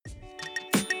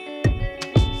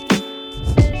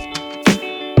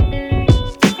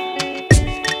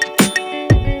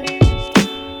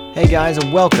guys,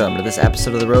 and welcome to this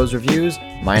episode of the Rose Reviews.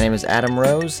 My name is Adam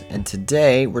Rose, and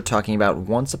today we're talking about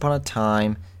Once Upon a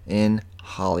Time in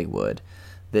Hollywood.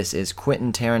 This is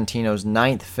Quentin Tarantino's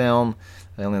 9th film.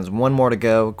 He only has one more to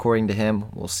go, according to him.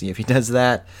 We'll see if he does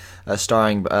that.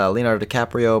 Starring Leonardo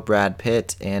DiCaprio, Brad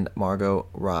Pitt, and Margot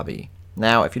Robbie.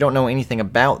 Now, if you don't know anything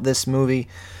about this movie,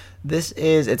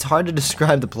 it's hard to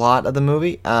describe the plot of the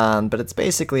movie, but it's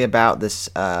basically about this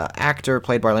actor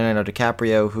played by Leonardo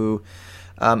DiCaprio who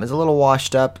is a little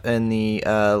washed up in the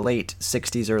late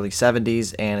 60s, early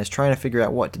 70s, and is trying to figure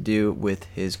out what to do with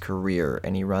his career.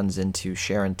 And he runs into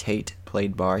Sharon Tate,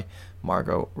 played by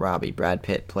Margot Robbie. Brad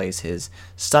Pitt plays his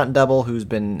stunt double, who's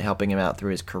been helping him out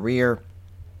through his career,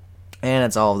 and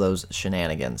it's all of those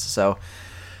shenanigans. So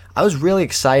I was really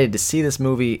excited to see this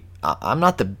movie. I'm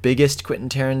not the biggest Quentin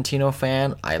Tarantino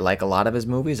fan. I like a lot of his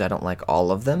movies. I don't like all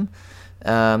of them.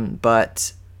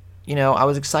 But I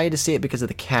was excited to see it because of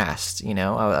the cast.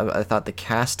 I thought the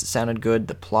cast sounded good.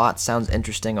 The plot sounds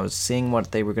interesting. I was seeing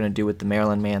what they were going to do with the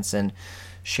Marilyn Manson,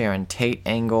 Sharon Tate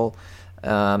angle.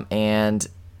 And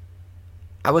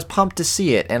I was pumped to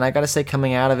see it. And I got to say,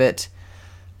 coming out of it,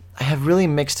 I have really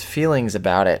mixed feelings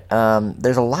about it.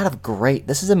 There's a lot of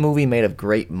this is a movie made of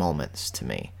great moments to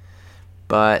me.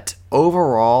 But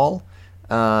overall,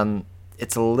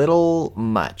 it's a little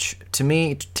much. To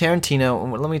me,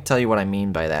 Tarantino, let me tell you what I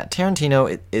mean by that.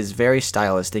 Tarantino is very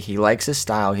stylistic. He likes his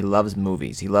style. He loves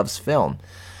movies. He loves film.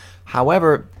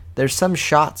 However, there's some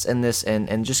shots in this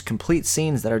and just complete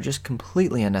scenes that are just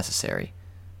completely unnecessary.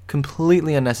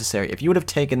 Completely unnecessary. If you would have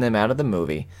taken them out of the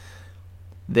movie,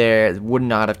 there would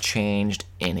not have changed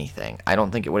anything. I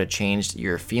don't think it would have changed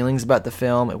your feelings about the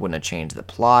film. It wouldn't have changed the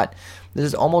plot. This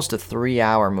is almost a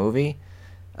 3-hour movie,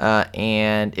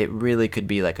 and it really could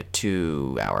be like a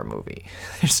 2-hour movie.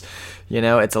 It's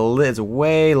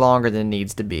way longer than it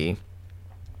needs to be.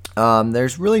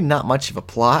 There's really not much of a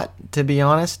plot, to be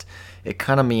honest. It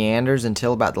kind of meanders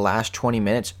until about the last 20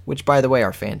 minutes, which, by the way,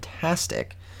 are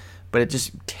fantastic. But it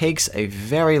just takes a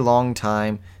very long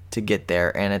time to get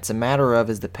there, and it's a matter of,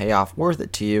 is the payoff worth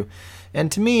it to you?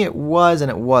 And to me, it was and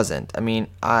it wasn't. I mean,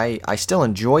 I still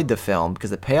enjoyed the film because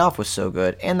the payoff was so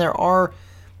good, and there are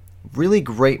really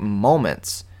great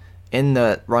moments in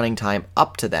the running time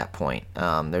up to that point.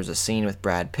 There's a scene with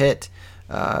Brad Pitt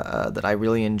that I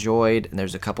really enjoyed, and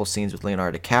there's a couple scenes with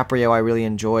Leonardo DiCaprio I really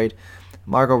enjoyed.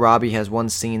 Margot Robbie has one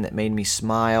scene that made me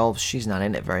smile. She's not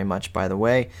in it very much, by the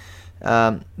way.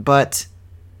 But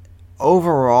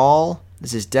overall,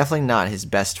 this is definitely not his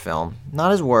best film. Not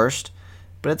his worst,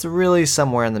 but it's really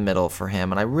somewhere in the middle for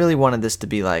him. And I really wanted this to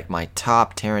be like my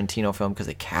top Tarantino film because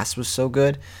the cast was so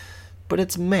good. But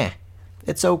it's meh.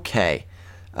 It's okay.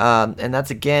 And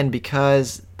that's again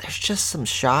because there's just some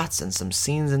shots and some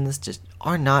scenes in this just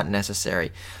are not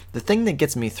necessary. The thing that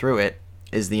gets me through it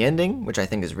is the ending, which I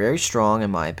think is very strong in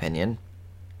my opinion.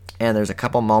 And there's a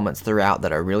couple moments throughout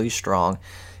that are really strong.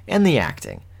 And the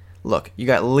acting. Look, you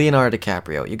got Leonardo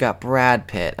DiCaprio, you got Brad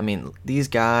Pitt. I mean, these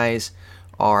guys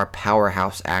are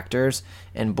powerhouse actors,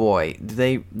 and boy,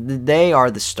 they are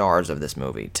the stars of this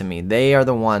movie. To me, they are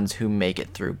the ones who make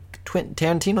it through.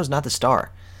 Tarantino's not the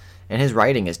star, and his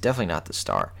writing is definitely not the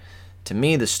star. To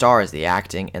me, the star is the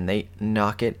acting, and they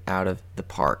knock it out of the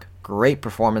park. Great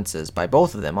performances by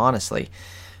both of them, honestly.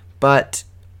 But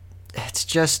I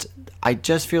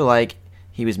just feel like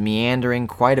he was meandering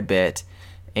quite a bit,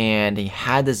 and he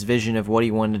had this vision of what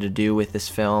he wanted to do with this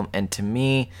film, and to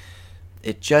me,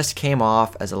 it just came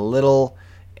off as a little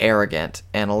arrogant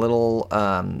and a little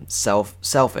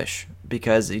selfish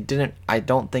because I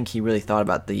don't think he really thought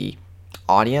about the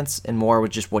audience and more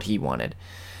with just what he wanted.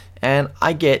 And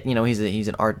I get, he's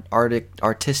an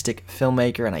artistic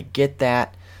filmmaker, and I get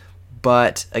that,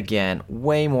 but again,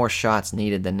 way more shots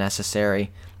needed than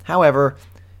necessary. However,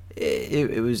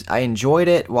 I enjoyed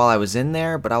it while I was in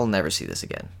there, but I'll never see this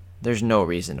again. There's no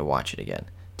reason to watch it again,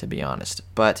 to be honest.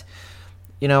 But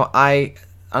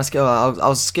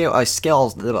I'll scale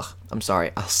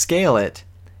it,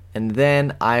 and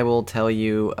then I will tell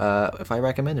you if I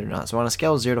recommend it or not. So on a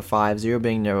scale of 0 to 5, 0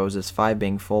 being no roses, 5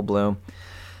 being full bloom,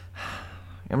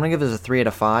 I'm gonna give this a 3 out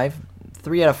of 5.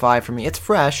 3 out of 5 for me. It's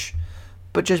fresh,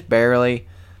 but just barely.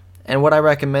 And would I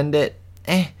recommend it?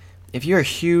 If you're a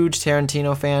huge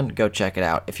Tarantino fan, go check it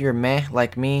out. If you're meh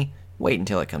like me, wait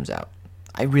until it comes out.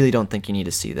 I really don't think you need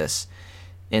to see this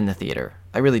in the theater.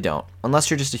 I really don't. Unless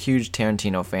you're just a huge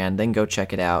Tarantino fan, then go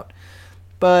check it out.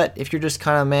 But if you're just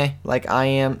kind of meh like I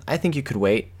am, I think you could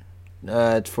wait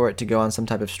for it to go on some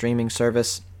type of streaming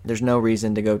service. There's no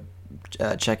reason to go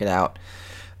check it out.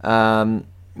 And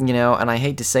I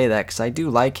hate to say that because I do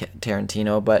like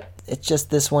Tarantino, but it's just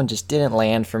this one just didn't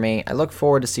land for me. I look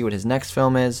forward to see what his next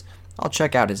film is. I'll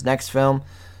check out his next film.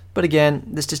 But again,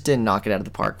 this just didn't knock it out of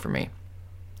the park for me.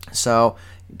 So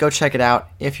go check it out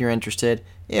if you're interested.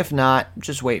 If not,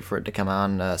 just wait for it to come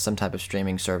on some type of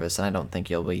streaming service, and I don't think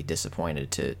you'll be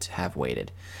disappointed to have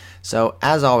waited. So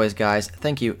as always, guys,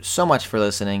 thank you so much for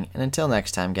listening, and until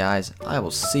next time, guys, I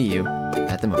will see you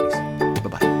at the movies.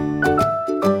 Bye-bye.